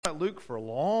about Luke for a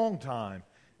long time,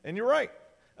 and you're right.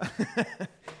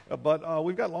 But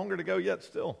we've got longer to go yet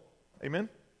still. Amen?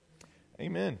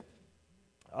 Amen.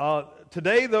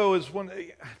 Today, though, is one...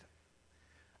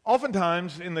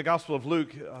 Oftentimes in the Gospel of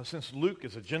Luke, since Luke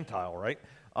is a Gentile, right?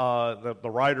 The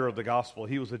writer of the Gospel,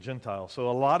 he was a Gentile. So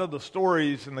a lot of the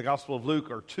stories in the Gospel of Luke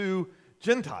are to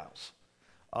Gentiles.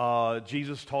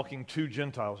 Jesus talking to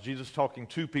Gentiles. Jesus talking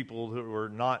to people who are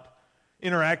not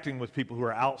interacting with people who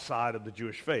are outside of the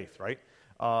Jewish faith, right?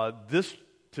 This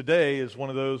today is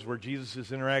one of those where Jesus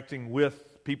is interacting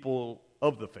with people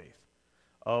of the faith,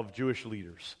 of Jewish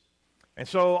leaders. And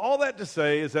so all that to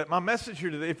say is that my message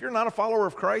here today, if you're not a follower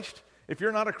of Christ, if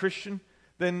you're not a Christian,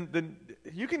 then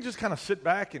you can just kind of sit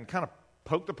back and kind of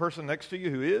poke the person next to you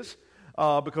who is,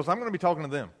 because I'm going to be talking to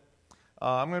them.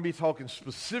 I'm going to be talking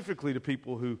specifically to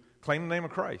people who claim the name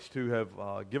of Christ, who have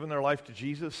given their life to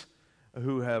Jesus,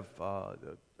 who have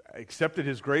accepted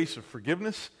His grace of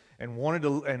forgiveness and wanted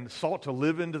to and sought to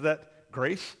live into that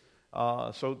grace.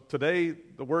 So today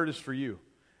the word is for you,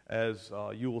 as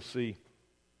you will see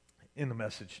in the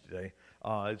message today.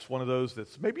 It's one of those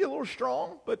that's maybe a little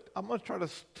strong, but I'm going to try to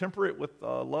temper it with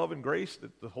love and grace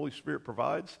that the Holy Spirit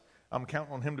provides. I'm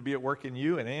counting on Him to be at work in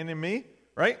you and in me,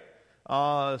 right?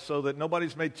 So that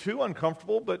nobody's made too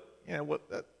uncomfortable, but you know what?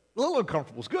 A little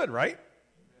uncomfortable is good, right?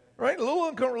 Right? A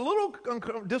little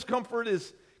discomfort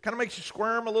is kind of makes you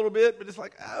squirm a little bit, but it's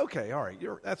like, okay, all right,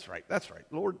 that's right.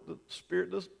 Lord, the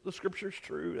Spirit, the Scripture's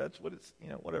true. That's what it's,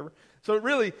 whatever. So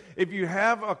really, if you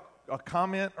have a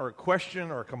comment or a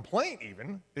question or a complaint,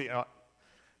 even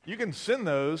you can send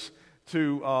those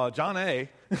to John A.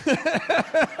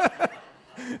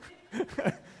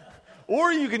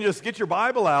 Or you can just get your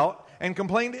Bible out and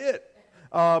complain to it,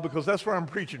 because that's where I'm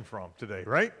preaching from today,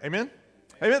 right? Amen?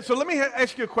 Amen. So let me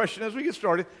ask you a question as we get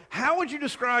started. How would you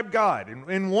describe God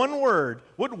in one word?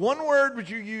 What one word would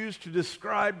you use to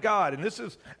describe God? And this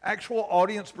is actual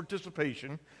audience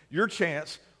participation, your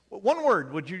chance. What one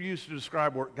word would you use to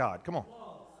describe God? Come on.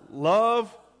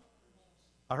 Love.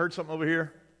 I heard something over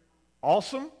here.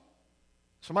 Awesome.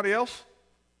 Somebody else?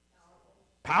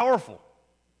 Powerful.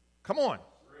 Come on.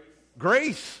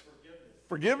 Grace.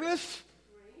 Forgiveness.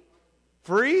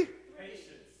 Free.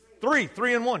 Patience.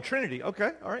 Three in one. Trinity.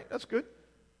 Okay. All right. That's good.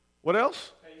 What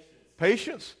else?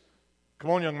 Patience.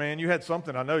 Come on, young man. You had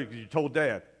something. I know you told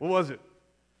Dad. What was it?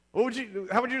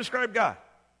 How would you describe God?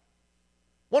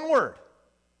 One word.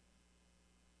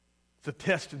 It's a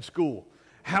test in school.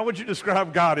 How would you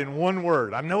describe God in one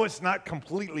word? I know it's not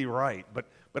completely right, but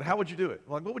how would you do it?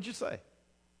 Like, what would you say?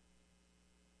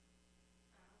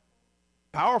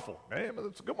 Powerful. Hey,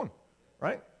 that's a good one,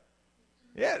 right?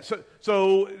 Yeah.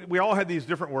 So we all had these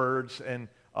different words, and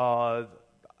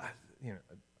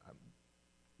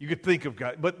you could think of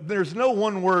God, but there's no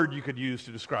one word you could use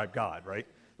to describe God, right?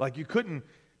 Like you couldn't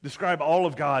describe all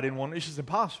of God in one. It's just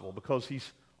impossible because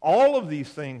He's all of these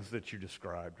things that you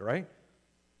described, right?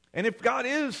 And if God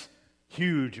is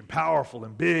huge and powerful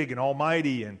and big and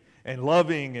almighty and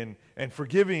loving and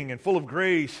forgiving and full of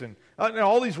grace and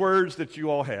all these words that you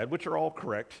all had, which are all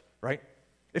correct, right?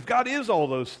 If God is all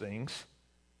those things,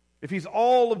 if He's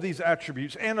all of these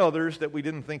attributes and others that we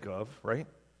didn't think of, right?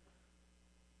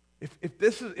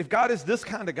 If God is this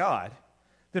kind of God,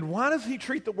 then why does He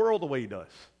treat the world the way He does?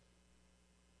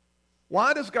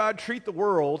 Why does God treat the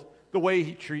world the way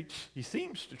He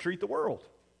seems to treat the world?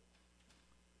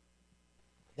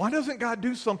 Why doesn't God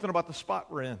do something about the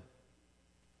spot we're in?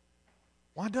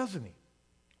 Why doesn't He?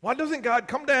 Why doesn't God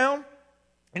come down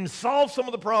and solve some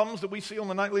of the problems that we see on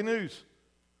the nightly news?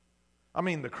 I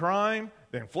mean, the crime,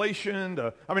 the inflation,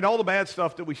 all the bad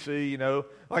stuff that we see,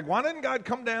 Like, why doesn't God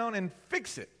come down and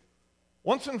fix it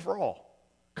once and for all?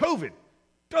 COVID,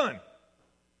 done.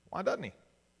 Why doesn't He?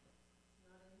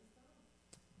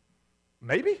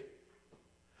 Maybe.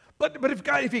 But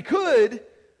if He could,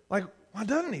 like, why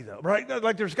doesn't He, though, right?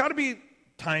 Like, there's got to be,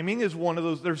 timing is one of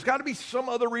those. There's got to be some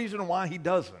other reason why He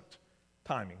doesn't.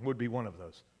 Timing would be one of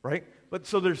those, right? But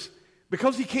so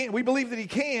because He can't, we believe that He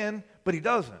can, but He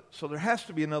doesn't. So there has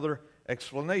to be another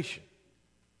explanation.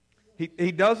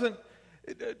 He doesn't,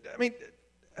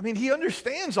 He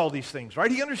understands all these things,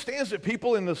 right? He understands that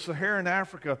people in the Saharan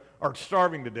Africa are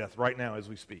starving to death right now as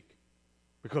we speak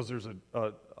because there's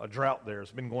a drought there.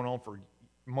 It's been going on for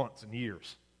months and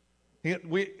years.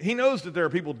 He knows that there are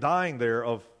people dying there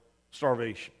of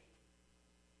starvation.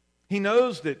 He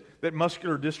knows that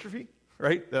muscular dystrophy,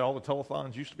 right, that all the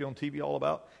telethons used to be on TV all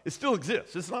about, it still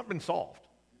exists. It's not been solved.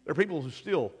 There are people who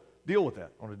still deal with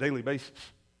that on a daily basis.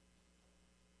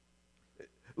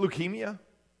 Leukemia,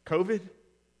 COVID,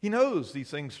 He knows these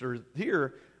things are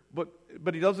here, but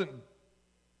He doesn't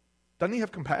He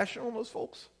have compassion on those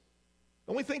folks?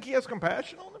 Don't we think he has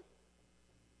compassion on them?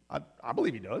 I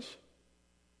believe he does.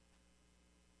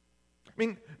 I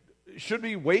mean, should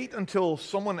we wait until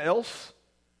someone else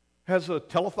has a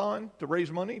telethon to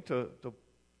raise money to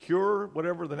cure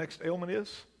whatever the next ailment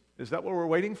is? Is that what we're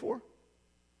waiting for?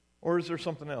 Or is there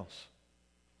something else?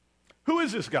 Who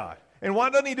is this guy? And why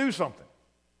doesn't he do something?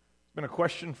 It's been a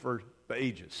question for the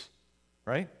ages,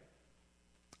 right?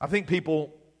 I think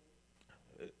people,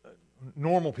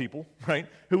 normal people, right,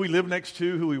 who we live next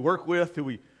to, who we work with,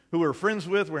 who we're friends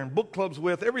with, we're in book clubs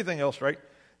with, everything else, right?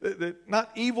 Not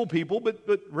evil people,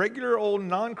 but regular old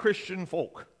non-Christian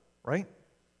folk, right?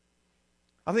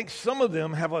 I think some of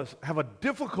them have a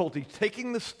difficulty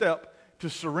taking the step to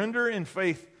surrender in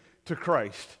faith to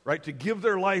Christ, right? To give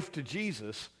their life to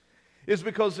Jesus, is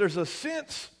because there's a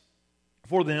sense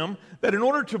for them that in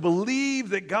order to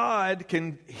believe that God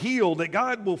can heal, that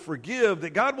God will forgive,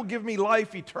 that God will give me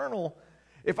life eternal,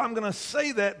 if I'm going to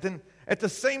say that, then at the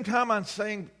same time I'm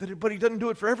saying that, but he doesn't do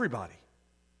it for everybody.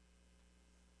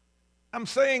 I'm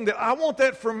saying that I want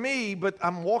that for me, but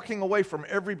I'm walking away from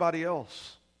everybody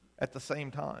else at the same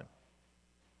time.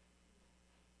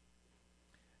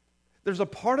 There's a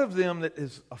part of them that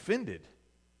is offended,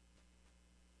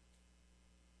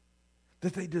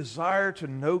 that they desire to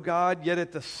know God, yet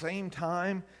at the same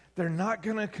time, they're not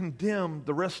going to condemn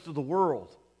the rest of the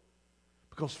world.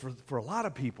 Because for a lot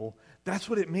of people, that's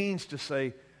what it means to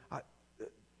say,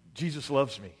 Jesus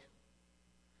loves me.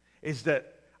 Is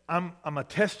that I'm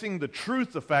attesting the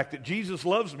truth, the fact that Jesus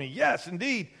loves me. Yes,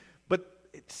 indeed. But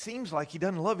it seems like he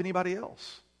doesn't love anybody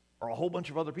else or a whole bunch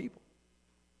of other people.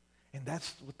 And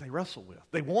that's what they wrestle with.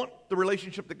 They want the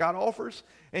relationship that God offers,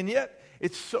 and yet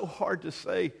it's so hard to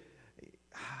say,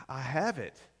 I have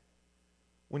it,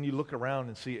 when you look around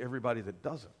and see everybody that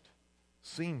doesn't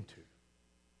seem to.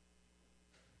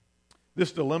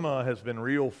 This dilemma has been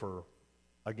real for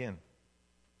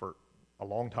a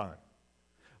long time.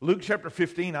 Luke chapter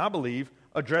 15, I believe,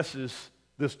 addresses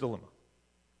this dilemma.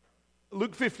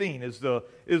 Luke 15 is the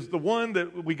one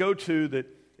that we go to that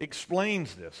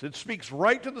explains this. It speaks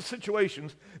right to the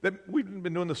situations that we've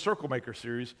been doing the Circle Maker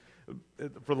series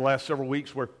for the last several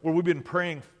weeks where we've been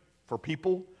praying for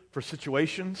people, for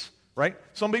situations, right?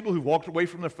 Some people who walked away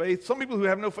from their faith, some people who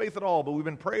have no faith at all, but we've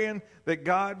been praying that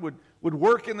God would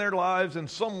work in their lives in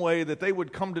some way, that they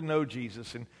would come to know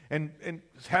Jesus and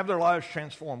have their lives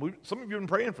transformed. Some of you have been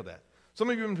praying for that.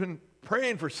 Some of you have been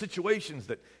praying for situations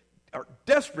that are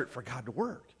desperate for God to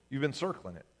work. You've been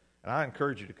circling it. And I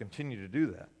encourage you to continue to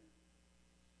do that.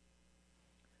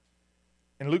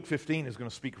 And Luke 15 is going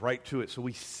to speak right to it. So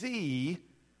we see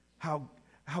how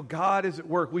God is at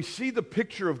work. We see the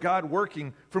picture of God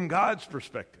working from God's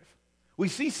perspective. We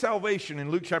see salvation in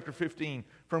Luke chapter 15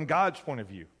 from God's point of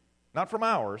view. Not from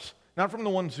ours, not from the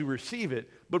ones who receive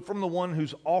it, but from the one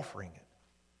who's offering it.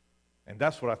 And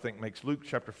that's what I think makes Luke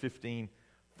chapter 15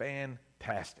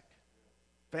 fantastic.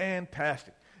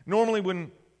 Fantastic. Normally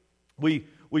when we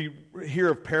hear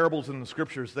of parables in the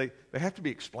scriptures, they have to be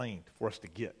explained for us to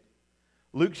get.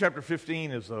 Luke chapter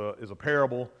 15 is a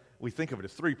parable. We think of it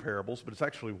as three parables, but it's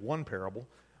actually one parable.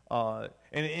 And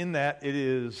in that, it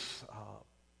is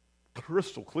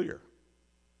crystal clear.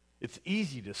 It's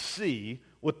easy to see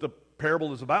what the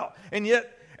parable is about. And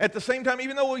yet, at the same time,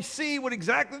 even though we see what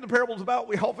exactly the parable is about,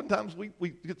 we oftentimes we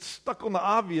get stuck on the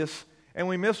obvious and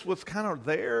we miss what's kind of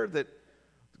there, that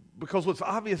because what's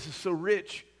obvious is so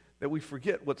rich that we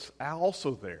forget what's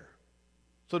also there.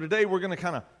 So today we're going to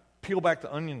kind of peel back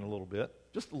the onion a little bit,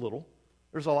 just a little.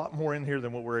 There's a lot more in here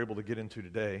than what we're able to get into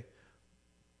today.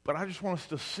 But I just want us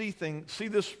to see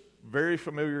this very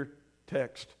familiar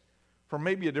text from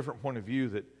maybe a different point of view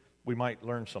that we might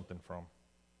learn something from.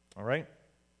 All right?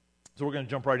 So we're going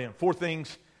to jump right in. 4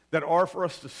 things that are for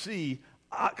us to see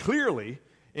clearly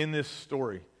in this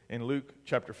story in Luke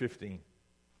chapter 15.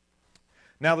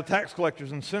 Now the tax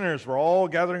collectors and sinners were all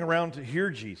gathering around to hear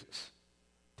Jesus.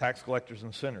 Tax collectors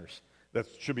and sinners. That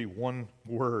should be one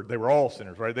word. They were all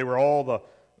sinners, right? They were all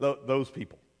those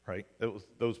people, right? It was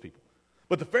those people.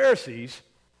 But the Pharisees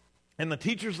and the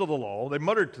teachers of the law, they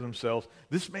muttered to themselves,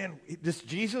 this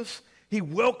Jesus, he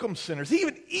welcomes sinners. He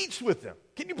even eats with them.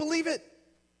 Can you believe it?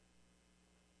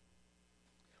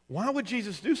 Why would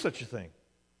Jesus do such a thing?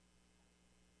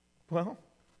 Well,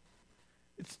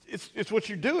 it's what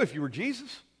you do if you were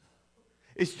Jesus.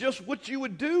 It's just what you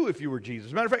would do if you were Jesus.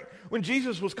 As a matter of fact, when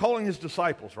Jesus was calling his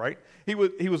disciples, right, he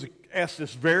was asked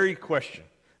this very question,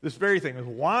 this very thing.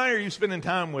 Why are you spending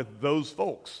time with those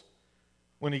folks?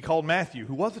 When he called Matthew,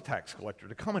 who was a tax collector,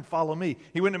 to come and follow me.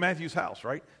 He went to Matthew's house,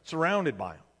 right, surrounded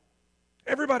by him.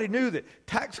 Everybody knew that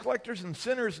tax collectors and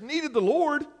sinners needed the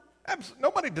Lord.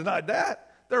 Nobody denied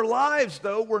that. Their lives,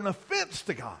 though, were an offense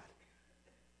to God.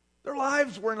 Their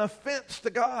lives were an offense to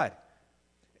God.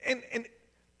 And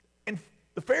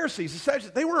the Pharisees, the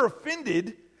Sadducees, they were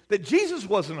offended that Jesus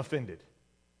wasn't offended.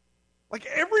 Like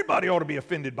everybody ought to be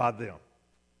offended by them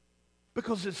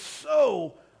because it's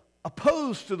so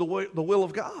opposed to the will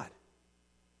of God.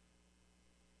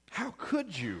 How could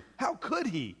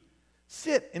he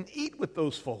sit and eat with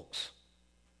those folks?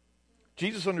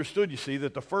 Jesus understood, you see,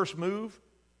 that the first move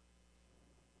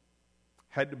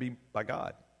had to be by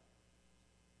God.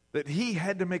 That he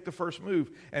had to make the first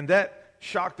move. And that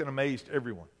shocked and amazed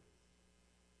everyone.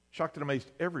 Shocked and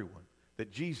amazed everyone that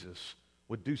Jesus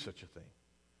would do such a thing.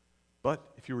 But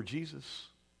if you were Jesus,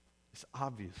 it's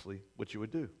obviously what you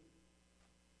would do.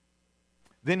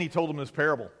 Then he told them this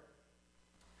parable.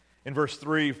 In verse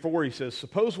 3-4, he says,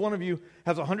 suppose one of you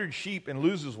has 100 sheep and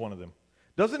loses one of them.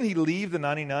 Doesn't he leave the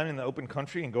 99 in the open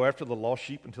country and go after the lost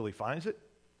sheep until he finds it?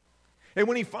 And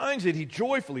when he finds it, he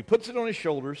joyfully puts it on his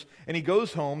shoulders and he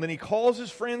goes home. Then he calls his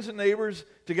friends and neighbors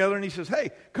together and he says,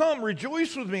 hey, come,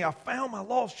 rejoice with me. I found my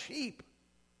lost sheep.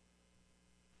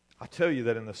 I tell you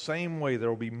that in the same way there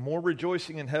will be more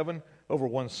rejoicing in heaven over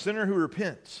one sinner who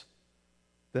repents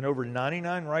than over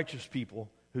 99 righteous people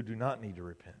who do not need to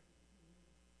repent.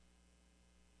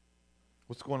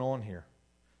 What's going on here?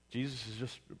 Jesus is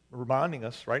just reminding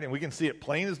us, right? And we can see it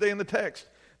plain as day in the text,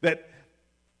 that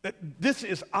this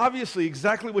is obviously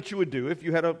exactly what you would do if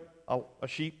you had a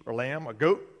sheep or lamb, a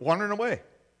goat wandering away.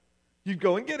 You'd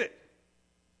go and get it.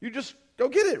 You just go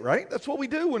get it, right? That's what we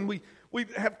do when we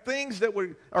have things that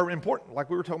are important, like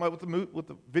we were talking about with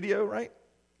the video, right?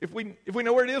 If we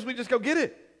know where it is, we just go get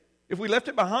it. If we left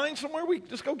it behind somewhere, we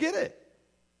just go get it.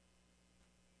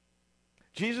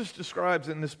 Jesus describes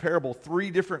in this parable 3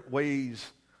 different ways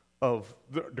of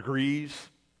degrees,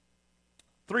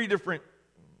 3 different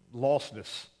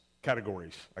lostness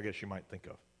categories, I guess you might think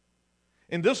of.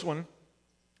 In this one,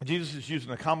 Jesus is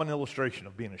using a common illustration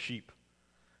of being a sheep.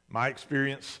 My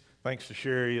experience, thanks to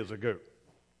Sherry, is a goat,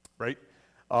 right?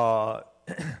 The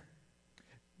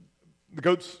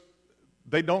goats,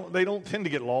 they don't tend to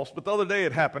get lost, but the other day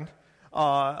it happened.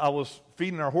 I was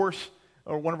feeding our horse,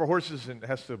 or one of our horses, and it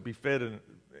has to be fed in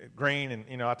grain,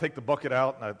 and I take the bucket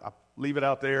out and I leave it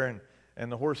out there,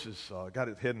 and the horse has got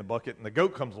its head in the bucket, and the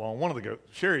goat comes along, one of the goats,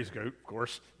 Sherry's goat, of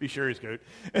course, be Sherry's goat.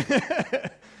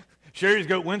 Sherry's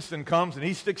goat, Winston, comes, and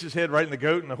he sticks his head right in the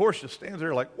goat, and the horse just stands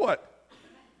there like, what?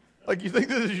 Like, you think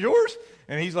this is yours?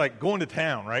 And he's like going to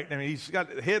town, right? I mean, he's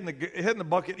got the head in the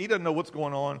bucket. He doesn't know what's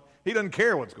going on. He doesn't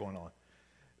care what's going on.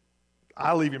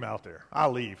 I leave him out there. I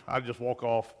leave. I just walk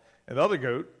off. And the other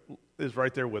goat is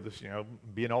right there with us,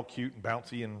 being all cute and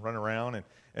bouncy and running around.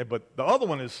 But the other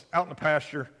one is out in the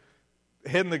pasture,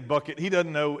 head in the bucket. He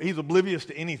doesn't know. He's oblivious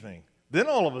to anything. Then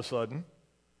all of a sudden,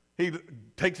 he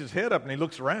takes his head up and he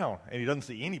looks around and he doesn't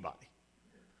see anybody.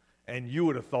 And you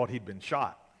would have thought he'd been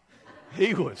shot.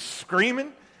 He was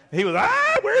screaming. He was,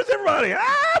 where's everybody?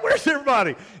 Where's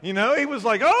everybody? He was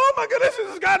like, oh my goodness, this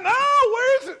has gotten,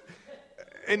 where is it?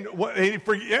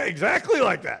 Yeah, exactly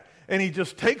like that. And he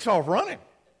just takes off running.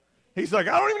 He's like,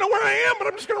 I don't even know where I am, but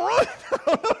I'm just going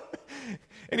to run.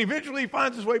 And eventually he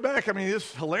finds his way back. I mean,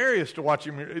 it's hilarious to watch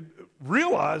him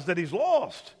realize that he's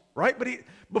lost, right? But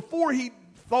before he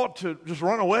thought to just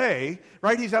run away,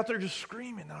 right, he's out there just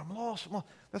screaming, I'm lost.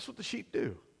 That's what the sheep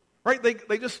do, right?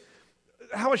 They just,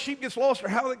 how a sheep gets lost or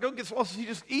how the goat gets lost is he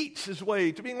just eats his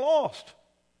way to being lost.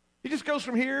 He just goes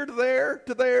from here to there,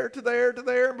 to there, to there, to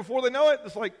there, and before they know it,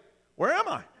 it's like, where am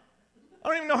I? I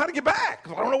don't even know how to get back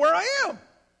because I don't know where I am.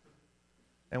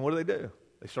 And what do?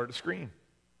 They start to scream.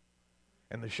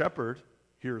 And the shepherd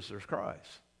hears their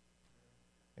cries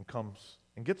and comes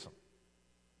and gets them.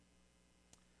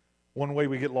 One way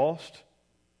we get lost,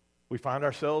 we find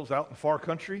ourselves out in far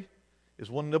country, is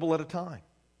one nibble at a time.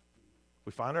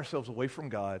 We find ourselves away from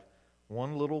God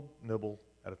one little nibble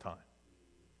at a time.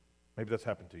 Maybe that's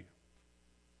happened to you.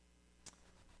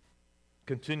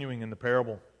 Continuing in the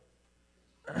parable,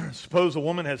 suppose a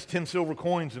woman has 10 silver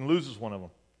coins and loses one of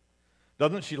them.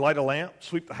 Doesn't she light a lamp,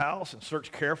 sweep the house, and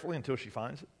search carefully until she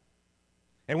finds it?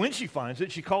 And when she finds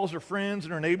it, she calls her friends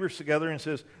and her neighbors together and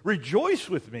says, rejoice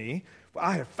with me, for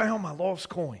I have found my lost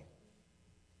coin.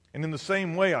 And in the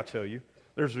same way, I tell you,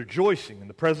 there's rejoicing in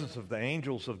the presence of the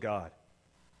angels of God.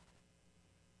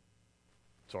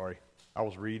 Sorry, I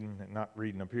was reading and not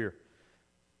reading up here.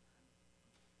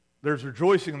 There's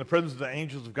rejoicing in the presence of the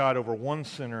angels of God over one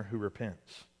sinner who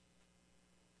repents.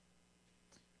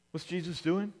 What's Jesus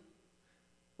doing?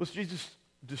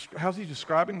 How's he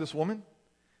describing this woman?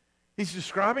 He's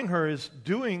describing her as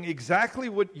doing exactly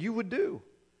what you would do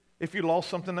if you lost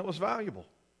something that was valuable.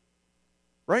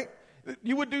 Right?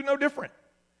 You would do no different.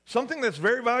 Something that's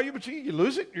very valuable to you, you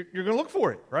lose it, you're going to look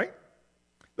for it, right?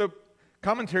 The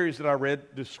commentaries that I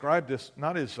read describe this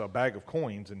not as a bag of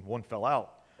coins and one fell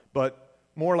out, but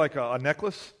more like a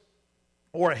necklace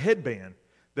or a headband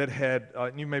that had,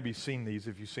 you maybe seen these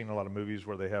if you've seen a lot of movies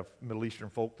where they have Middle Eastern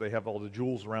folk, they have all the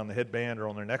jewels around the headband or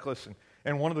on their necklace,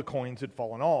 and one of the coins had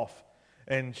fallen off,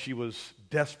 and she was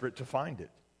desperate to find it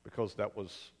because that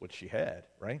was what she had,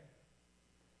 right?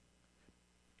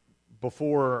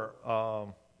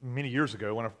 Before, many years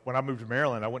ago, when I moved to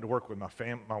Maryland, I went to work with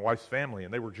my wife's family,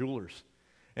 and they were jewelers.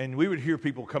 And we would hear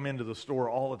people come into the store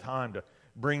all the time to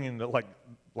bring in like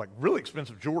really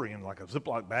expensive jewelry in like a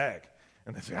Ziploc bag.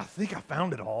 And they'd say, I think I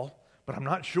found it all, but I'm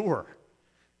not sure.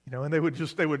 You know, and they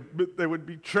would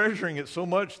be treasuring it so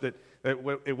much that it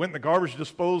went in the garbage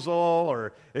disposal,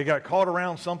 or it got caught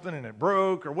around something and it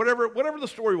broke, or whatever the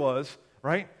story was,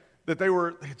 right? That they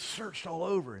had searched all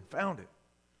over and found it.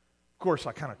 Of course,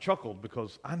 I kind of chuckled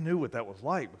because I knew what that was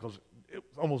like, because it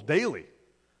was almost daily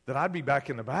that I'd be back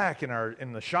in the back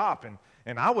in the shop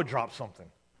and I would drop something,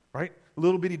 right? A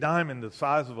little bitty diamond the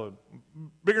size of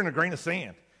bigger than a grain of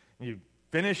sand. And you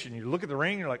finish and you look at the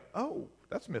ring and you're like, oh,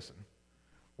 that's missing.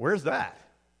 Where's that?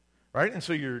 Right? And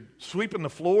so you're sweeping the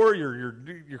floor,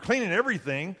 you're cleaning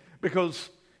everything because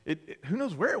who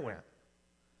knows where it went.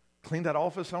 Cleaned that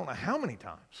office I don't know how many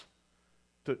times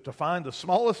to find the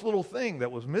smallest little thing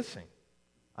that was missing.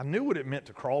 I knew what it meant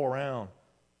to crawl around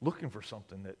looking for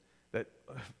something that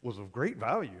was of great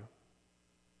value.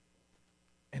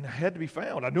 And it had to be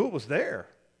found. I knew it was there.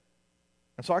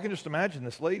 And so I can just imagine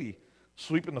this lady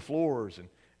sweeping the floors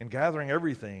and gathering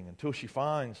everything until she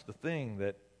finds the thing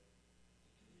that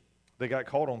they got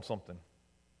caught on something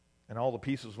and all the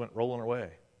pieces went rolling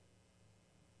away.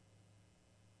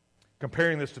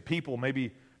 Comparing this to people,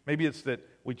 maybe it's that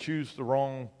we choose the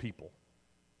wrong people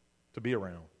to be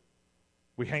around.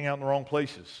 We hang out in the wrong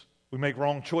places. We make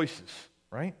wrong choices,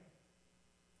 right?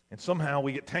 And somehow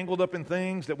we get tangled up in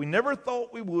things that we never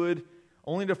thought we would,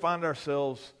 only to find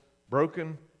ourselves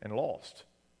broken and lost.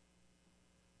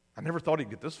 I never thought he'd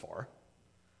get this far.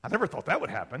 I never thought that would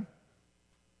happen.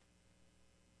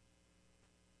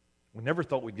 We never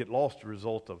thought we'd get lost as a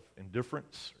result of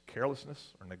indifference or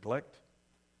carelessness or neglect.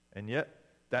 And yet,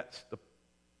 that's the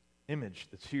image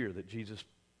that's here that Jesus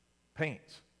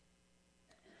paints.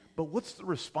 But what's the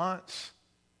response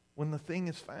when the thing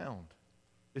is found?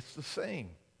 It's the same.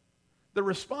 The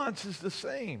response is the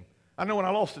same. I know when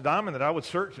I lost a diamond that I would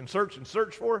search and search and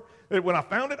search for, that when I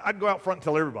found it, I'd go out front and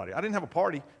tell everybody. I didn't have a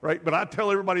party, right? But I'd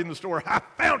tell everybody in the store, I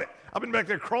found it. I've been back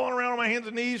there crawling around on my hands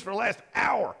and knees for the last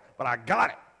hour, but I got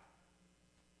it.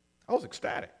 I was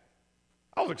ecstatic.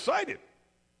 I was excited.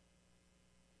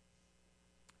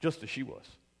 Just as she was.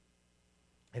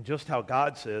 And just how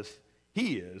God says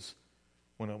he is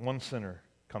when one sinner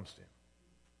comes to him.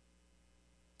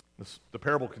 The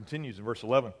parable continues in verse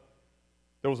 11.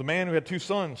 There was a man who had two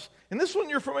sons. And this one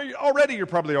you're probably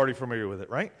already familiar with it,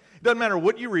 right? It doesn't matter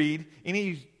what you read,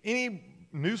 any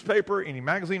newspaper, any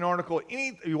magazine article,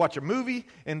 you watch a movie,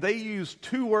 and they use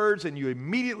two words, and you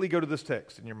immediately go to this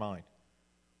text in your mind.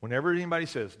 Whenever anybody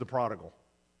says, the prodigal,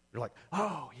 you're like,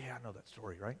 oh, yeah, I know that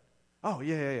story, right? Oh,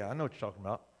 yeah, I know what you're talking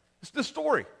about. It's this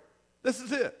story. This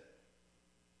is it.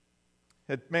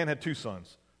 Man had two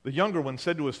sons. The younger one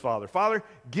said to his father, Father,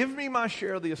 give me my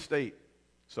share of the estate.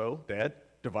 So, Dad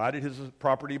divided his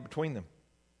property between them.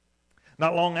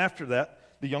 Not long after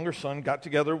that, the younger son got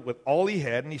together with all he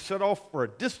had, and he set off for a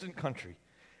distant country.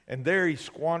 And there he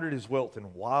squandered his wealth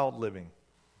in wild living.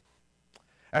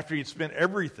 After he had spent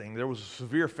everything, there was a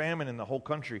severe famine in the whole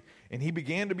country, and he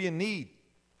began to be in need.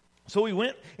 So he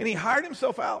went and he hired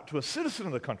himself out to a citizen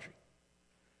of the country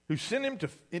who sent him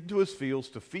into his fields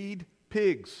to feed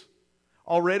pigs.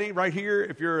 Already, right here,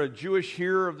 if you're a Jewish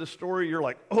hearer of this story, you're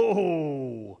like,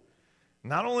 oh,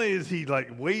 not only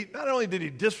did he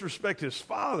disrespect his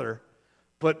father,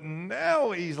 but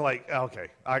now he's like, okay,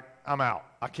 I'm out.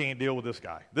 I can't deal with this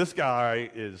guy. This guy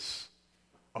is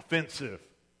offensive.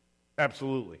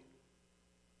 Absolutely.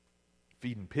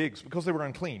 Feeding pigs because they were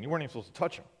unclean. You weren't even supposed to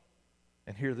touch them.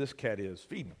 And here this cat is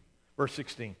feeding them. Verse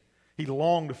 16. He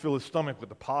longed to fill his stomach with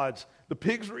the pods the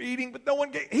pigs were eating, but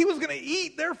he was going to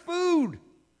eat their food.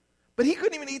 But he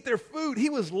couldn't even eat their food. He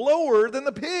was lower than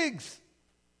the pigs.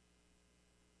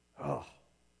 Oh,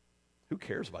 who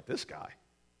cares about this guy?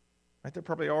 Right? They're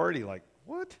probably already like,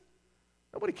 what?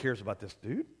 Nobody cares about this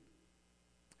dude.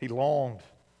 He longed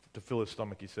to fill his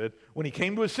stomach, he said. When he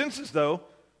came to his senses, though,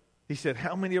 he said,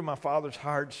 how many of my father's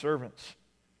hired servants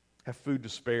have food to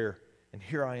spare? And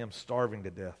here I am starving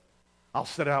to death. I'll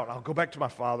set out and I'll go back to my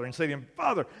father and say to him,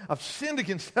 Father, I've sinned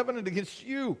against heaven and against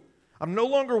you. I'm no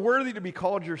longer worthy to be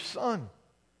called your son.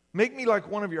 Make me like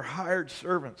one of your hired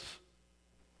servants."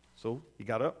 So he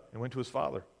got up and went to his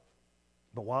father.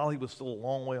 But while he was still a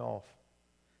long way off,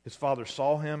 his father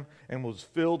saw him and was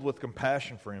filled with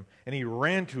compassion for him. And he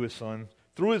ran to his son,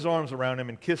 threw his arms around him,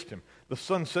 and kissed him. The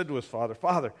son said to his father,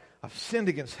 "Father, I've sinned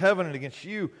against heaven and against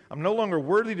you. I'm no longer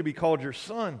worthy to be called your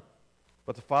son."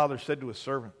 But the father said to his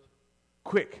servant,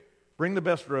 "Quick, bring the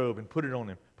best robe and put it on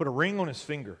him. Put a ring on his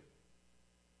finger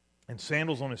and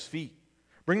sandals on his feet.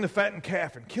 Bring the fattened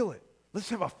calf and kill it. Let's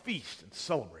have a feast and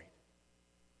celebrate.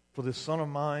 For this son of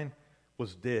mine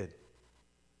was dead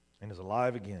and is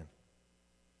alive again.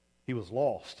 He was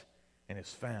lost and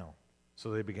is found."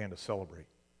 So they began to celebrate.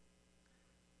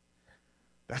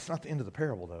 That's not the end of the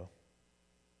parable, though.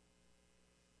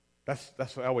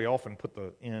 That's how we often put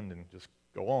the end and just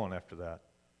go on after that.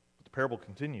 But the parable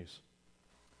continues.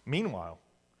 Meanwhile,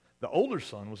 the older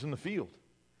son was in the field.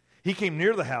 He came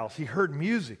near the house. He heard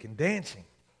music and dancing.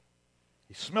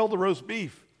 He smelled the roast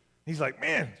beef. He's like,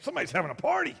 "Man, somebody's having a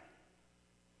party."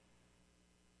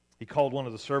 He called one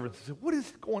of the servants and said, "What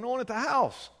is going on at the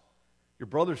house?" "Your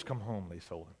brother's come home," they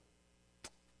told him.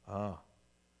 "Ah,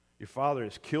 your father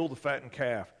has killed the fattened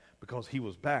calf because he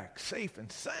was back safe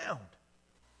and sound."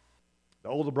 The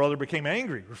older brother became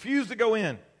angry, refused to go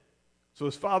in. So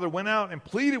his father went out and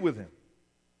pleaded with him.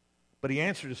 But he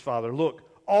answered his father, "Look,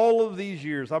 all of these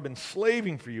years I've been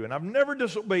slaving for you, and I've never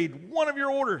disobeyed one of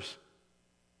your orders.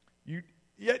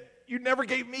 Yet you never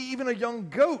gave me even a young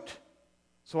goat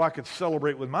so I could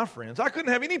celebrate with my friends. I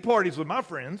couldn't have any parties with my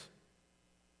friends.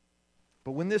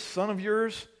 But when this son of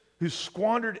yours, who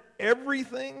squandered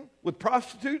everything with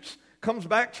prostitutes, comes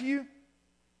back to you,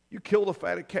 you killed a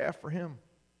fatted calf for him."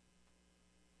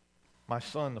 "My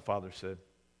son," the father said,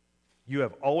 "you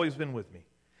have always been with me,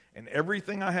 and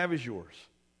everything I have is yours.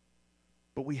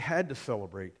 But we had to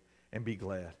celebrate and be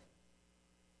glad,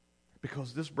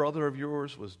 because this brother of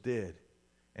yours was dead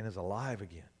and is alive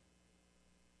again.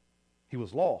 He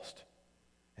was lost,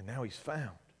 and now he's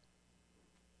found."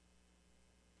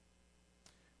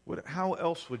 How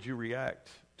else would you react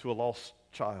to a lost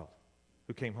child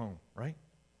who came home, right?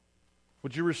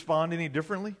 Would you respond any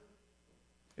differently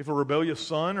if a rebellious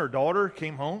son or daughter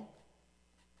came home?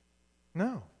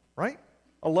 No, right?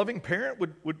 A loving parent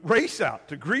would race out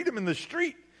to greet him in the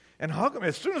street and hug him.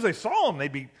 As soon as they saw him,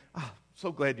 they'd be,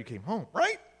 "So glad you came home,"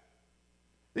 right?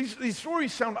 These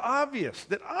stories sound obvious,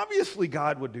 that obviously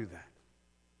God would do that.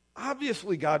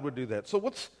 Obviously God would do that. So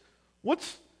what's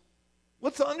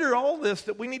under all this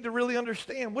that we need to really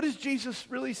understand? What is Jesus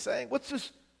really saying?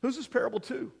 Who's this parable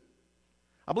to?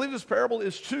 I believe this parable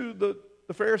is to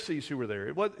the Pharisees who were there.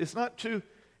 It's not to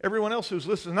everyone else who's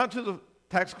listening, not to the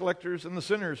tax collectors and the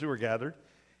sinners who were gathered.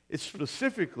 It's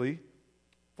specifically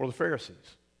for the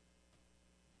Pharisees.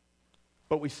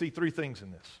 But we see three things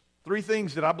in this. Three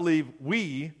things that I believe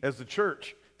we, as the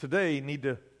church today, need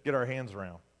to get our hands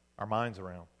around, our minds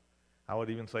around. I would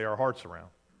even say our hearts around.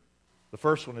 The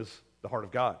first one is the heart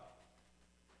of God.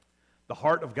 The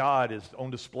heart of God is on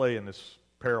display in this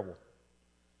parable.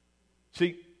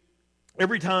 See,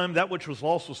 every time that which was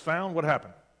lost was found, what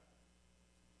happened?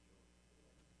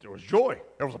 There was joy.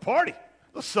 There was a party,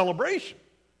 a celebration.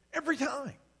 Every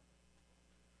time.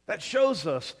 That shows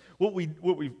us what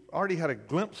we've already had a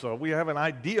glimpse of. We have an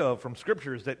idea of from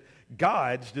Scripture is that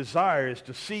God's desire is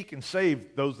to seek and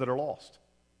save those that are lost.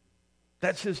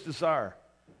 That's His desire.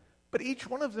 But each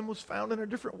one of them was found in a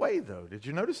different way, though. Did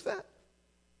you notice that?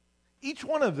 Each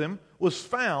one of them was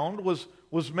found,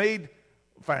 was made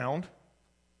found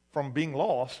from being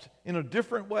lost in a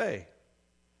different way.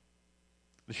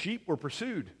 The sheep were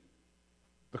pursued.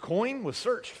 The coin was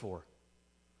searched for.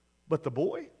 But the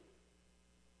boy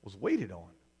was waited on.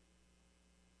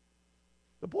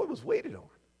 The boy was waited on.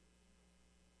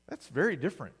 That's very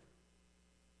different.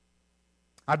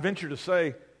 I'd venture to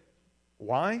say,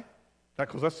 why?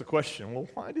 Because that's the question. Well,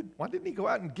 why didn't he go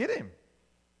out and get him?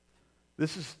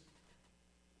 This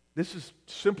is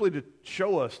simply to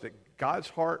show us that God's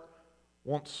heart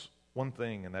wants one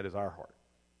thing, and that is our heart.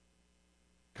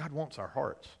 God wants our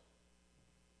hearts.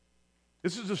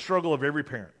 This is the struggle of every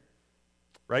parent,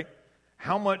 right?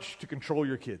 How much to control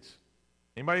your kids?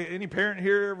 Any parent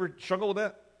here ever struggle with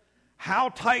that? How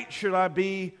tight should I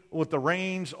be with the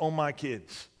reins on my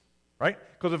kids, right?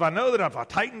 Because if I know that if I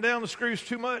tighten down the screws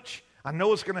too much, I know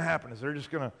what's going to happen is they're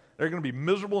going to be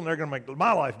miserable, and they're going to make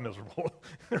my life miserable,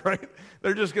 right?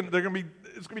 It's going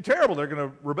to be terrible. They're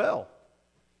going to rebel.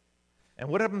 And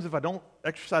what happens if I don't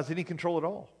exercise any control at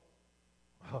all?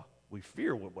 We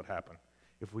fear what would happen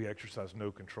if we exercise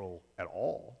no control at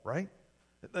all, right?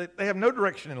 They have no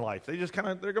direction in life. They're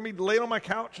going to be laying on my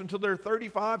couch until they're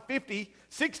 35, 50,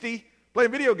 60,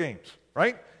 playing video games.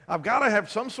 right? I've got to have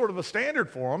some sort of a standard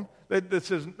for them that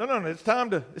says, no, it's time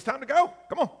to go.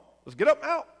 Come on, let's get up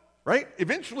and out, right?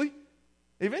 Eventually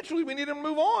we need them to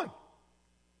move on.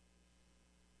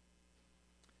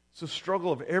 It's the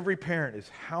struggle of every parent is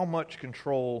how much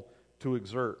control to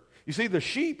exert. You see, the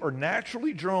sheep are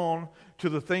naturally drawn to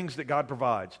the things that God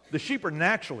provides. The sheep are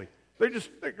naturally, they're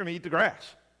going to eat the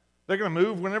grass. They're going to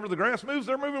move whenever the grass moves,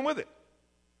 they're moving with it.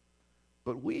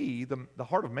 But the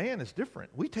heart of man is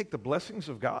different. We take the blessings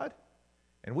of God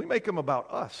and we make them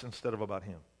about us instead of about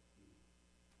him.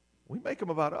 We make them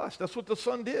about us. That's what the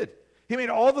Son did. He made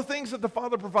all the things that the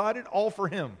Father provided all for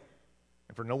him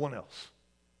and for no one else.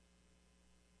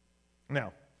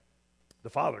 Now, the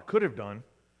Father could have done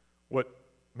what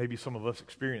maybe some of us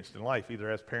experienced in life,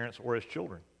 either as parents or as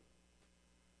children.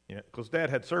 Because Dad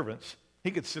had servants.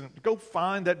 He could go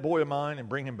find that boy of mine and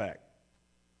bring him back,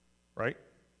 right?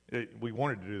 We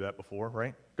wanted to do that before,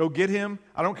 right? Go get him.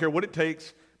 I don't care what it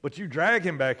takes, but you drag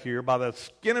him back here by the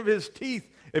skin of his teeth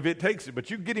if it takes it.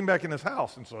 But you get him back in his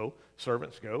house. And so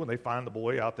servants go and they find the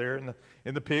boy out there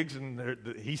in the pigs,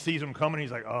 and he sees them coming.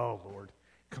 He's like, oh, Lord,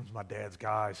 here comes my dad's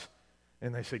guys.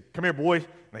 And they say, come here, boy. And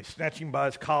they snatch him by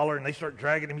his collar, and they start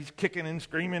dragging him. He's kicking and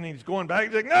screaming, and he's going back.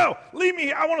 He's like, no, leave me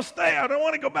here. I want to stay. I don't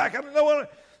want to go back. I don't know.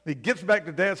 He gets back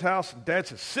to Dad's house, and Dad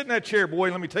says, sit in that chair,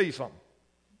 boy, let me tell you something.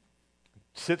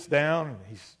 Sits down, and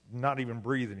he's not even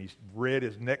breathing. He's red.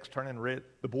 His neck's turning red.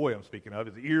 The boy I'm speaking of,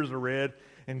 his ears are red.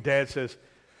 And Dad says,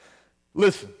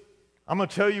 listen, I'm going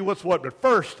to tell you what's what, but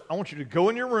first, I want you to go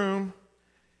in your room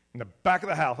in the back of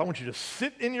the house. I want you to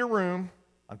sit in your room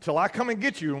until I come and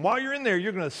get you. And while you're in there,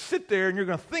 you're going to sit there and you're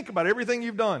going to think about everything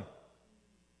you've done.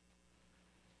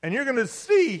 And you're going to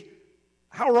see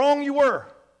how wrong you were.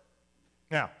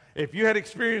 Now, if you had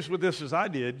experience with this as I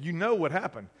did, you know what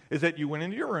happened is that you went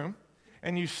into your room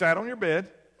and you sat on your bed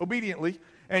obediently,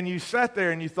 and you sat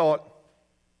there and you thought,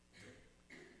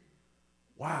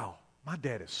 wow, my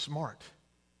dad is smart.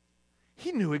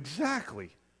 He knew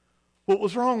exactly what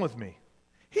was wrong with me.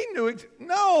 He knew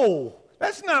no.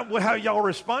 That's not how y'all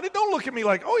responded. Don't look at me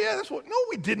like, oh, yeah, that's what. No,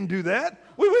 we didn't do that.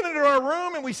 We went into our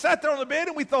room and we sat there on the bed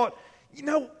and we thought,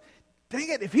 dang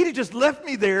it, if he'd have just left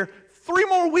me there 3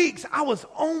 more weeks, I was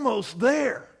almost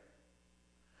there.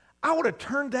 I would have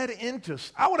turned that into,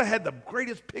 I would have had the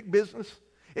greatest pig business.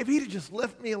 If he'd have just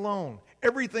left me alone,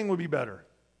 everything would be better.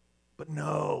 But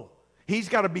no, he's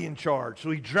got to be in charge.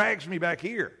 So he drags me back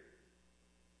here.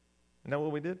 Isn't that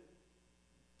what we did?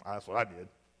 That's what I did.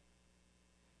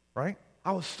 Right?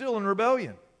 I was still in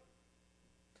rebellion.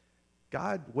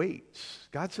 God waits.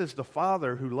 God says the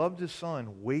Father who loved his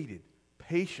Son waited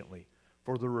patiently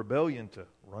for the rebellion to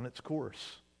run its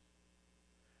course.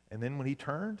 And then when he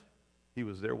turned, he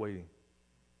was there waiting.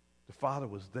 The Father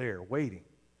was there waiting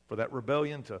for that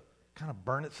rebellion to kind of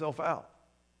burn itself out.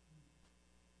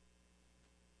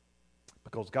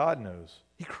 Because God knows.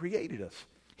 He created us.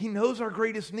 He knows our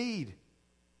greatest need.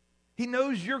 He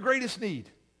knows your greatest need.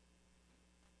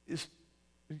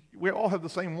 We all have the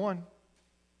same one.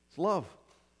 It's love.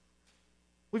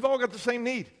 We've all got the same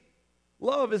need.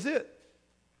 Love is it.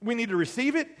 We need to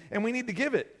receive it and we need to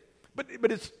give it. But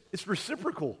it's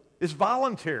reciprocal. It's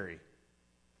voluntary.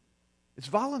 It's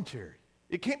voluntary.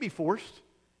 It can't be forced.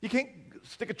 You can't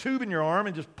stick a tube in your arm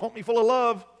and just pump me full of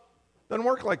love. Doesn't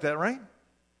work like that, right?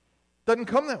 Doesn't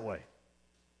come that way.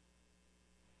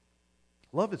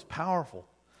 Love is powerful.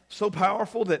 So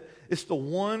powerful that it's the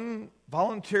one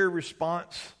voluntary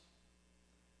response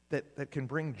that can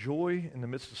bring joy in the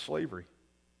midst of slavery.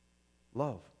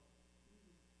 Love.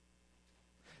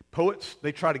 Poets,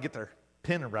 they try to get their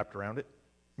pen wrapped around it.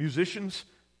 Musicians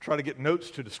try to get notes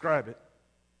to describe it.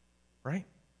 Right?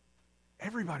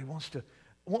 Everybody wants to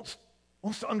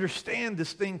understand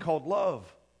this thing called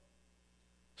love.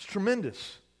 It's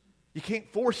tremendous. You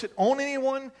can't force it on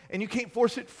anyone, and you can't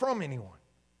force it from anyone.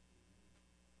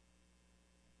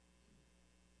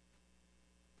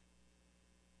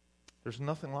 There's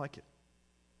nothing like it.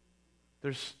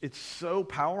 It's so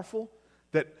powerful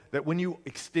that when you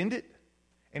extend it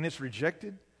and it's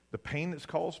rejected, the pain that's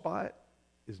caused by it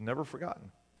is never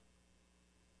forgotten.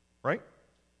 Right?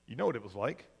 You know what it was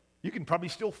like. You can probably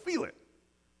still feel it,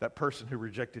 that person who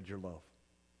rejected your love.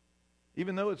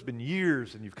 Even though it's been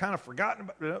years and you've kind of forgotten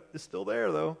about it, it's still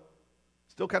there, though.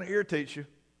 It still kind of irritates you.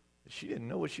 She didn't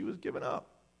know what she was giving up.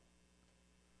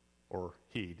 Or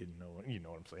he didn't know, you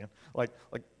know what I'm saying. Like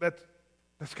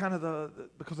that's kind of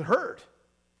because it hurt.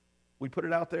 We put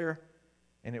it out there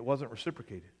and it wasn't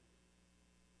reciprocated.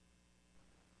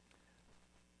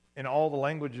 In all the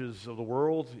languages of the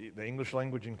world, the English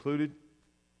language included,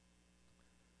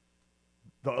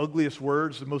 the ugliest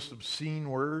words, the most obscene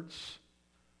words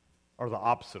are the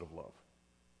opposite of love.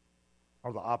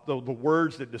 are the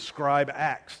words that describe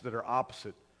acts that are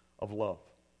opposite of love.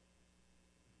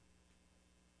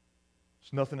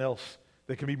 There's nothing else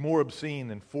that can be more obscene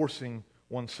than forcing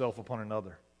oneself upon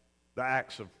another. The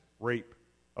acts of rape,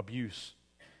 abuse,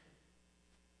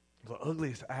 the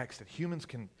ugliest acts that humans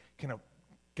can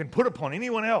put upon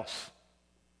anyone else,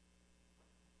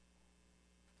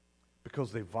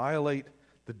 because they violate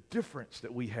the difference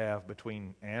that we have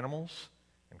between animals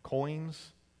and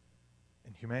coins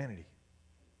and humanity.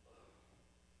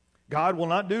 God will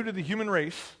not do to the human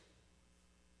race,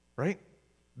 right,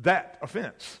 that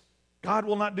offense. God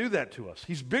will not do that to us.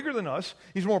 He's bigger than us.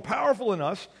 He's more powerful than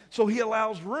us. So he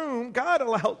allows room. God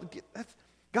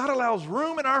allows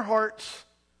room in our hearts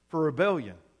for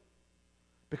rebellion,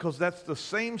 because that's the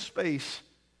same space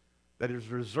that is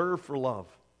reserved for love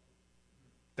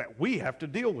that we have to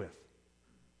deal with.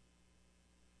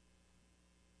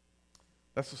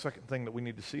 That's the second thing that we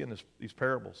need to see in these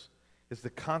parables, is the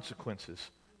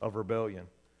consequences of rebellion,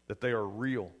 that they are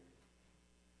real.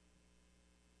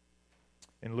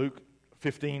 In Luke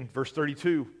 15, verse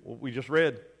 32, what we just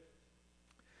read,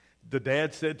 the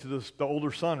dad said to the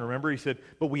older son, remember, he said,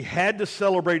 but we had to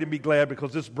celebrate and be glad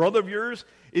because this brother of yours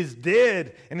is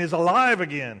dead and is alive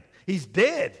again. He's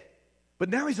dead, but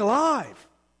now he's alive.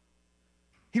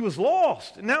 He was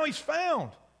lost, and now he's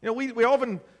found. You know, we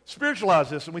often spiritualize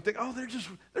this, and we think, oh, they're just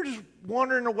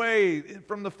wandering away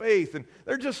from the faith, and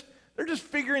they're just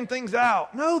figuring things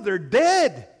out. No, they're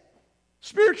dead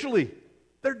spiritually.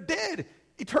 They're dead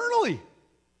eternally.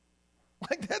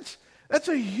 Like that's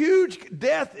a huge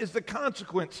death is the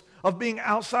consequence of being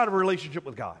outside of a relationship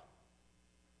with God.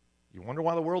 You wonder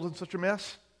why the world's in such a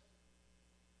mess?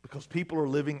 Because people are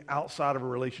living outside of a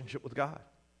relationship with God.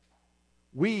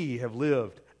 We have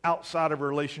lived outside of a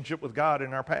relationship with God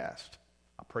in our past.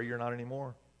 I pray you're not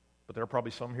anymore. But there are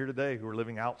probably some here today who are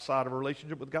living outside of a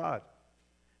relationship with God.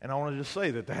 And I want to just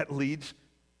say that leads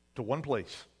to one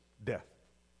place, death.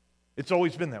 It's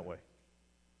always been that way.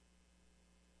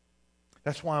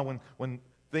 That's why when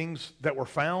things that were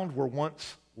found were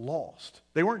once lost,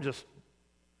 they weren't just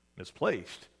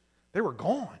misplaced, they were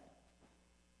gone.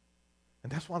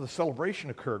 And that's why the celebration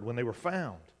occurred when they were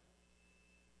found.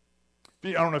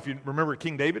 I don't know if you remember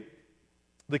King David,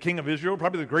 the king of Israel,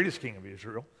 probably the greatest king of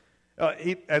Israel.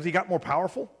 As he got more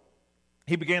powerful,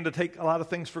 he began to take a lot of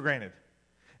things for granted.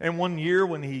 And one year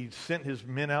when he sent his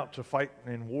men out to fight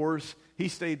in wars, he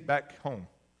stayed back home.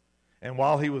 And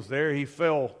while he was there, he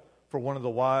fell for the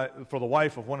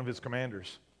wife of one of his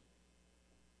commanders.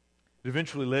 It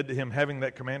eventually led to him having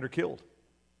that commander killed,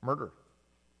 murder.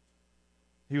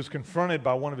 He was confronted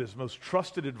by one of his most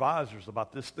trusted advisors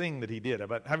about this thing that he did,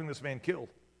 about having this man killed.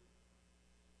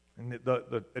 And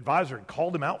the advisor had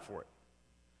called him out for it.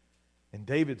 And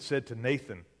David said to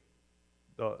Nathan,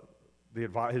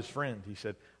 his friend, he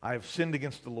said, I have sinned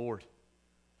against the Lord,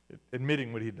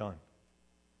 admitting what he'd done.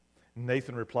 And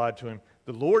Nathan replied to him,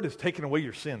 the Lord has taken away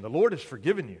your sin. The Lord has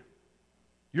forgiven you.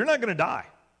 You're not going to die.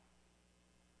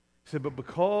 He said,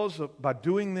 but by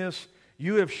doing this,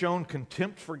 you have shown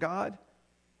contempt for God,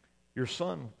 your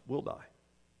son will die.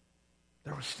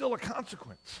 There was still a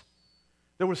consequence.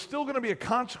 There was still going to be a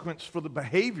consequence for the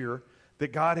behavior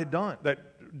that God had done,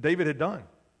 that David had done.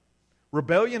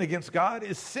 Rebellion against God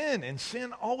is sin, and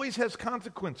sin always has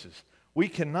consequences. We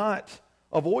cannot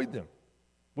avoid them.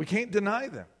 We can't deny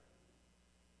them.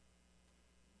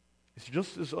 It's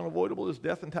just as unavoidable as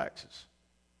death and taxes.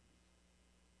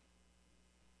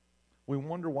 We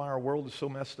wonder why our world is so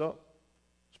messed up.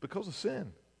 It's because of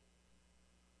sin.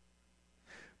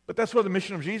 But that's where the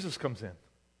mission of Jesus comes in.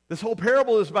 This whole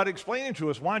parable is about explaining to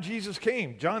us why Jesus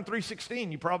came. John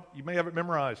 3:16, you may have it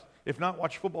memorized. If not,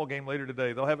 watch a football game later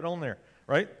today. They'll have it on there,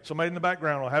 right? Somebody in the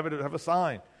background will have a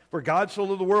sign. For God so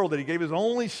loved the world that he gave his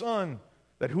only son,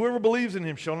 that whoever believes in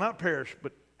him shall not perish,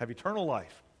 but have eternal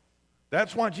life.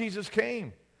 That's why Jesus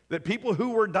came. That people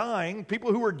who were dying,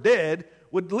 people who were dead,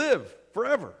 would live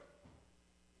forever.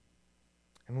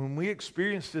 And when we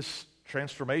experience this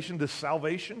transformation, this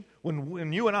salvation,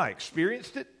 when you and I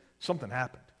experienced it, something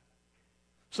happened.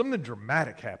 Something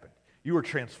dramatic happened. You were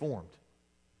transformed.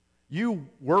 You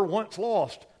were once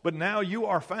lost, but now you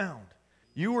are found.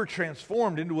 You were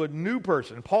transformed into a new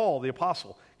person. Paul, the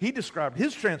apostle, he described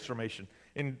his transformation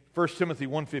in 1 Timothy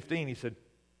 1:15. He said,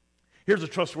 here's a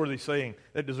trustworthy saying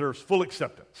that deserves full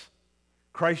acceptance.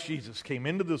 Christ Jesus came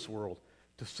into this world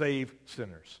to save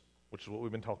sinners, which is what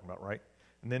we've been talking about, right?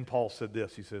 And then Paul said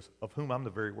this. He says, of whom I'm the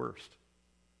very worst.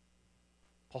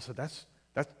 Paul said, that's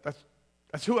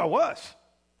who I was.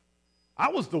 I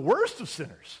was the worst of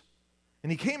sinners.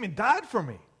 And he came and died for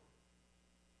me.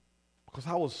 Because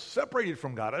I was separated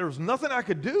from God. There was nothing I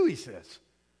could do, he says.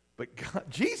 But God,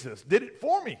 Jesus did it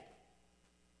for me.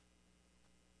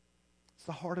 It's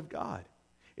the heart of God.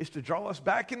 It's to draw us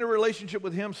back into relationship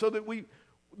with Him so that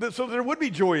there would be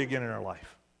joy again in our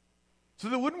life. So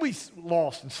that we wouldn't be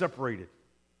lost and separated,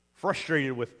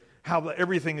 frustrated with how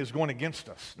everything is going against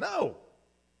us. No.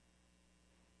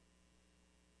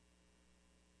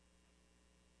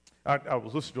 I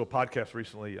was listening to a podcast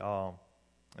recently, and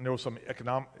there was some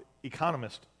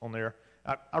economist on there.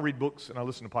 I read books and I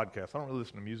listen to podcasts. I don't really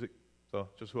listen to music, so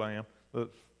just who I am,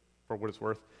 for what it's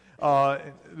worth.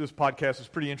 This podcast is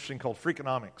pretty interesting, called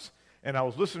Freakonomics. And I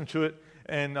was listening to it,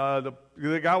 and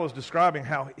the guy was describing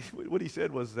how, what he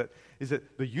said was that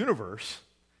the universe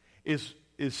is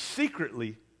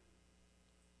secretly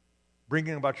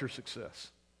bringing about your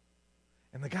success.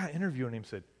 And the guy interviewing him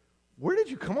said, "Where did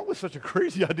you come up with such a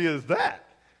crazy idea as that?"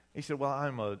 He said, "Well,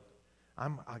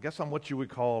 I guess I'm what you would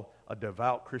call a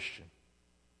devout Christian."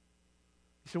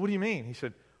 He said, "What do you mean?" He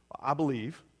said, "I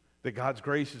believe that God's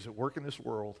grace is at work in this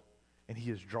world, and He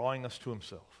is drawing us to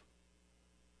Himself."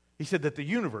 He said that the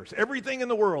universe, everything in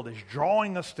the world, is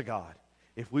drawing us to God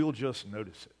if we will just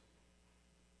notice it.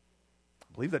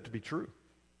 I believe that to be true.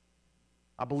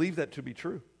 I believe that to be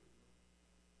true.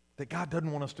 That God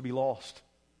doesn't want us to be lost.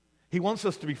 He wants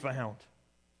us to be found.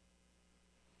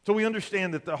 So we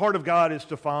understand that the heart of God is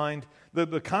to find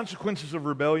the consequences of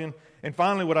rebellion. And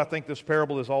finally, what I think this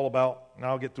parable is all about, and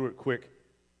I'll get through it quick,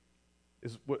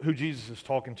 is who Jesus is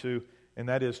talking to, and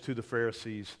that is to the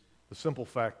Pharisees, the simple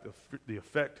fact of the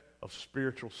effect of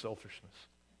spiritual selfishness.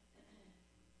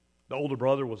 The older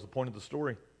brother was the point of the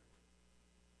story.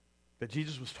 That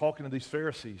Jesus was talking to these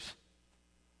Pharisees.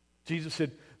 Jesus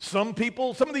said, some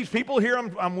of these people here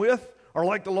I'm with are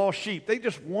like the lost sheep. They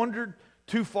just wandered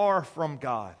too far from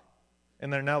God,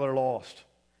 and now they're lost.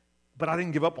 But I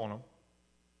didn't give up on them.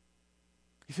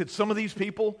 He said, some of these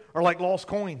people are like lost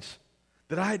coins,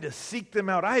 that I had to seek them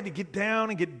out. I had to get down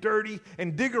and get dirty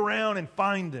and dig around and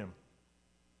find them.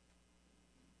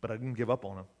 But I didn't give up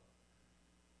on them.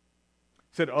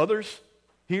 He said, others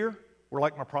here were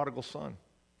like my prodigal son,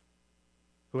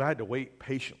 who I had to wait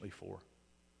patiently for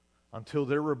until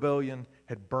their rebellion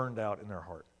had burned out in their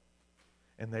heart.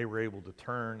 And they were able to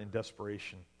turn in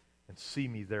desperation and see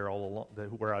me there all along,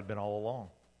 where I'd been all along.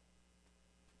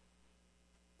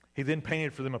 He then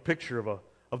painted for them a picture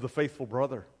of the faithful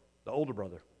brother, the older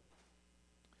brother,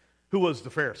 who was the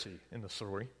Pharisee in the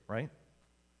story, right?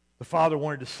 The father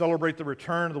wanted to celebrate the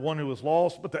return of the one who was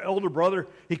lost, but the elder brother,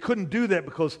 he couldn't do that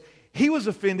because he was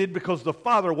offended because the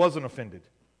father wasn't offended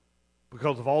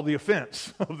because of all the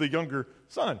offense of the younger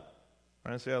son.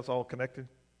 Right? See how it's all connected?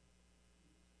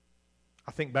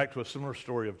 I think back to a similar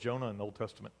story of Jonah in the Old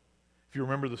Testament. If you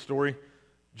remember the story,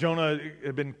 Jonah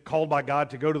had been called by God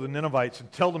to go to the Ninevites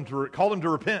and call them to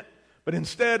repent. But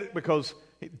instead, because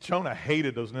Jonah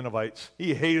hated those Ninevites,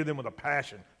 he hated them with a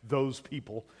passion, those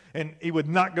people, and he would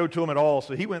not go to them at all.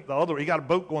 So he went he got a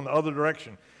boat going the other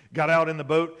direction. Got out in the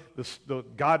boat,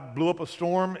 God blew up a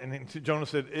storm, and then Jonah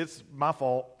said, "It's my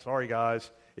fault. Sorry,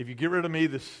 guys. If you get rid of me,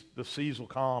 the seas will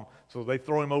calm." So they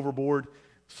throw him overboard.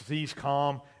 Seas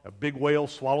calm. A big whale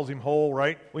swallows him whole,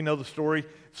 right? We know the story.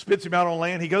 Spits him out on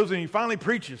land. He goes and he finally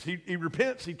preaches. He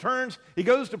repents. He turns. He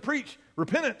goes to preach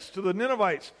repentance to the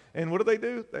Ninevites. And what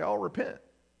do? They all repent.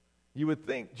 You would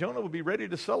think Jonah would be ready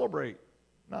to celebrate.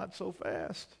 Not so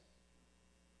fast.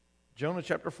 Jonah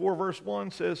chapter 4 verse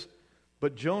 1 says,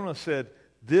 "But Jonah said,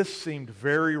 'This seemed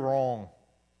very wrong.'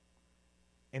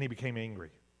 And he became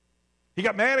angry." He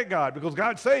got mad at God because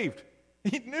God saved.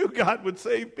 He knew God would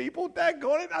save people.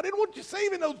 Daggone it, I didn't want you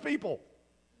saving those people.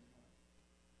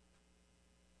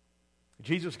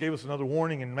 Jesus gave us another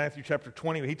warning in Matthew chapter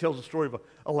 20. He tells the story of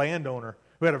a landowner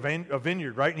who had a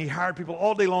vineyard, right? And he hired people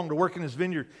all day long to work in his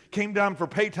vineyard. Came down for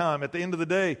pay time at the end of the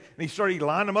day. And he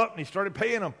lined them up and he started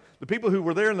paying them. The people who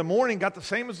were there in the morning got the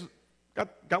same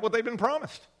got what they'd been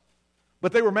promised.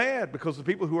 But they were mad because the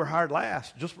people who were hired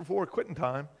last, just before quitting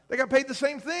time, they got paid the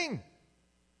same thing.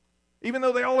 Even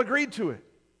though they all agreed to it.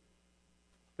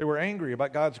 They were angry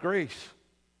about God's grace.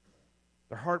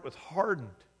 Their heart was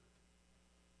hardened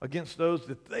against those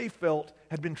that they felt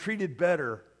had been treated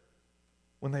better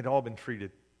when they'd all been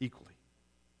treated equally.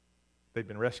 They'd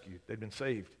been rescued. They'd been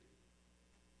saved.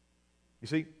 You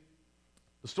see,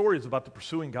 the story is about the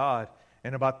pursuing God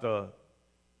and about the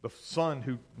son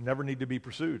who never needed to be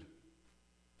pursued.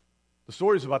 The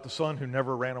story is about the son who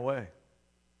never ran away.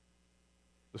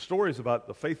 The story is about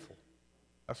the faithful.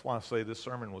 That's why I say this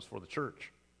sermon was for the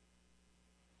church.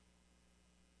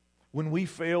 When we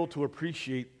fail to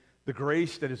appreciate the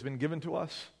grace that has been given to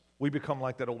us, we become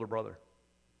like that older brother.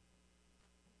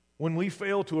 When we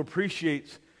fail to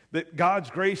appreciate that God's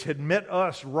grace had met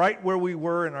us right where we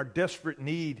were in our desperate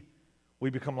need, we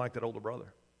become like that older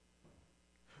brother.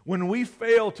 When we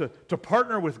fail to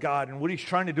partner with God in what He's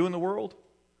trying to do in the world,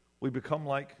 we become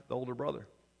like the older brother.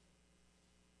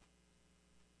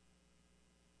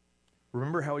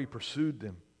 Remember how He pursued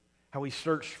them, how He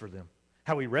searched for them,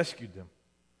 how He rescued them,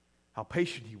 how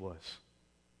patient He was.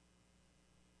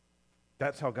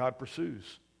 That's how God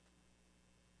pursues.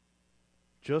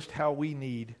 Just how we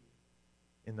need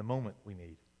in the moment we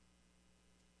need.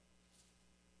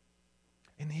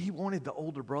 And He wanted the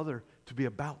older brother to be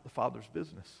about the Father's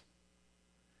business.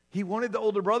 He wanted the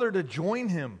older brother to join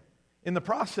Him in the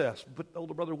process, but the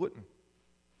older brother wouldn't.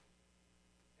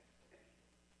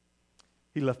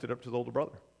 He left it up to the older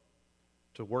brother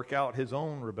to work out his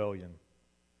own rebellion.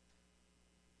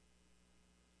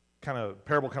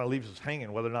 Parable kind of leaves us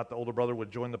hanging whether or not the older brother would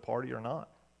join the party or not.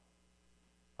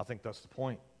 I think that's the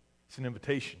point. It's an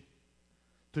invitation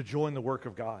to join the work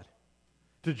of God,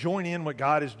 to join in what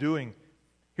God is doing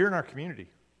here in our community,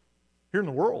 here in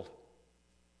the world.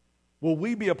 Will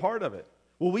we be a part of it?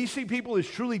 Will we see people as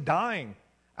truly dying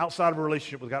outside of a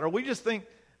relationship with God? Or we just think,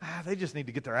 they just need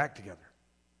to get their act together?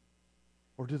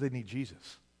 Or do they need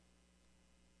Jesus?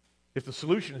 If the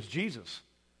solution is Jesus,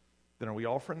 then are we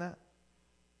offering that?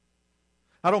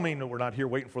 I don't mean that we're not here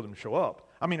waiting for them to show up.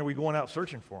 I mean, are we going out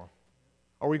searching for them?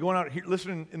 Are we going out here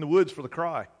listening in the woods for the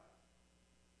cry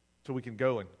so we can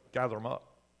go and gather them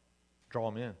up, draw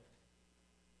them in?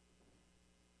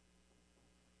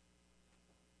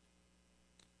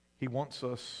 He wants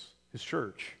us, His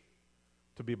church,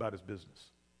 to be about His business.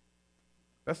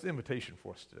 That's the invitation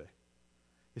for us today.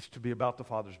 It's to be about the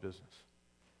Father's business.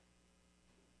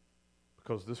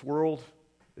 Because this world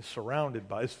is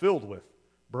is filled with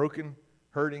broken,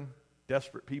 hurting,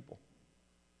 desperate people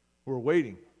who are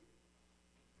waiting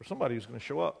for somebody who's going to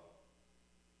show up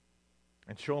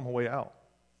and show them a way out.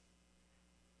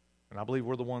 And I believe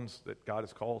we're the ones that God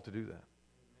has called to do that.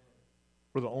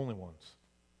 We're the only ones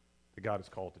that God has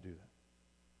called to do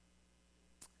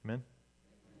that. Amen?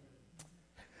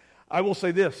 I will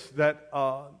say this, that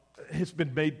it's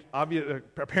been made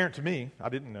apparent to me, I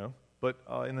didn't know, but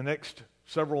in the next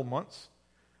several months,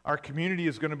 our community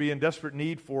is going to be in desperate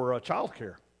need for child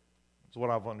care. That's what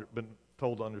I've been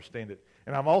told to understand it.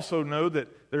 And I also know that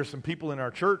there's some people in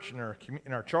our church,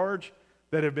 in our charge,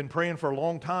 that have been praying for a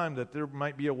long time that there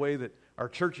might be a way that our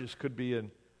churches could be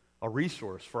a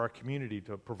resource for our community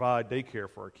to provide daycare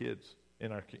for our kids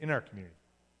in our community,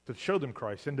 to show them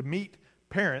Christ and to meet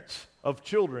parents of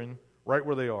children right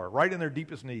where they are, right in their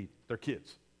deepest need, their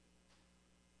kids.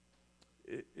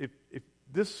 If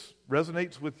this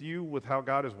resonates with you, with how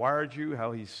God has wired you,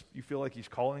 how you feel like He's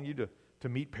calling you to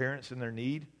meet parents in their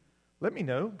need, let me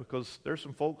know, because there's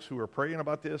some folks who are praying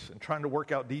about this and trying to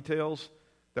work out details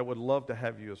that would love to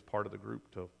have you as part of the group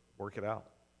to work it out.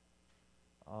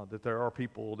 That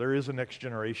there is a next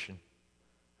generation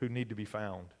who need to be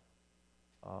found,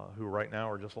 who right now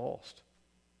are just lost,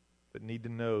 that need to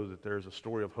know that there's a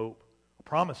story of hope, a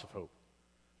promise of hope,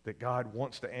 that God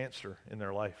wants to answer in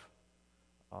their life.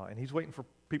 And He's waiting for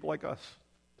people like us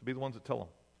to be the ones that tell them.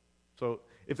 So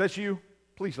if that's you,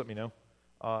 please let me know.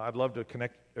 I'd love to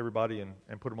connect everybody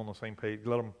and put them on the same page.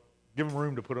 Give them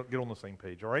room to get on the same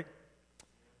page, all right?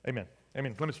 Amen.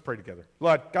 Amen. Let us pray together.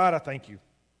 Lord, God, I thank you.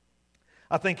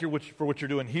 I thank you for what you're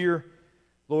doing here.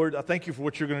 Lord, I thank you for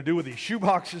what you're going to do with these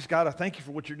shoeboxes. God, I thank you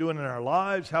for what you're doing in our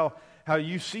lives, how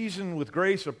you season with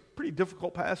grace a pretty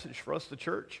difficult passage for us, the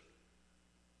church.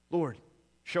 Lord,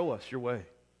 show us your way.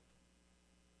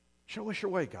 Show us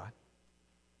your way, God.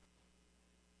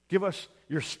 Give us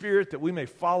your Spirit that we may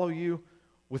follow you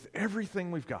with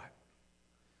everything we've got.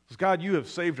 Because, God, you have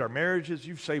saved our marriages.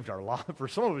 You've saved our life. For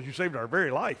some of us, you saved our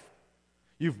very life.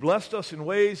 You've blessed us in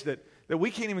ways that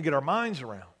we can't even get our minds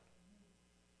around.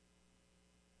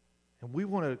 And we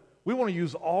want to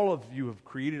use all of you have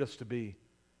created us to be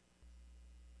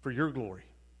for your glory.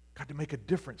 God, to make a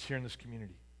difference here in this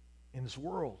community, in this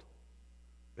world,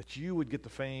 that you would get the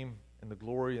fame and the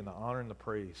glory and the honor and the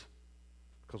praise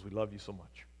because we love you so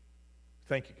much.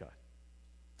 Thank you, God.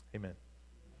 Amen.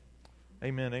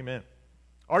 Amen, amen.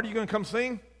 Art, are you going to come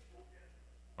sing?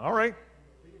 All right.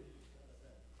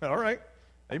 All right.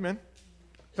 Amen.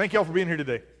 Thank y'all for being here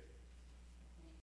today.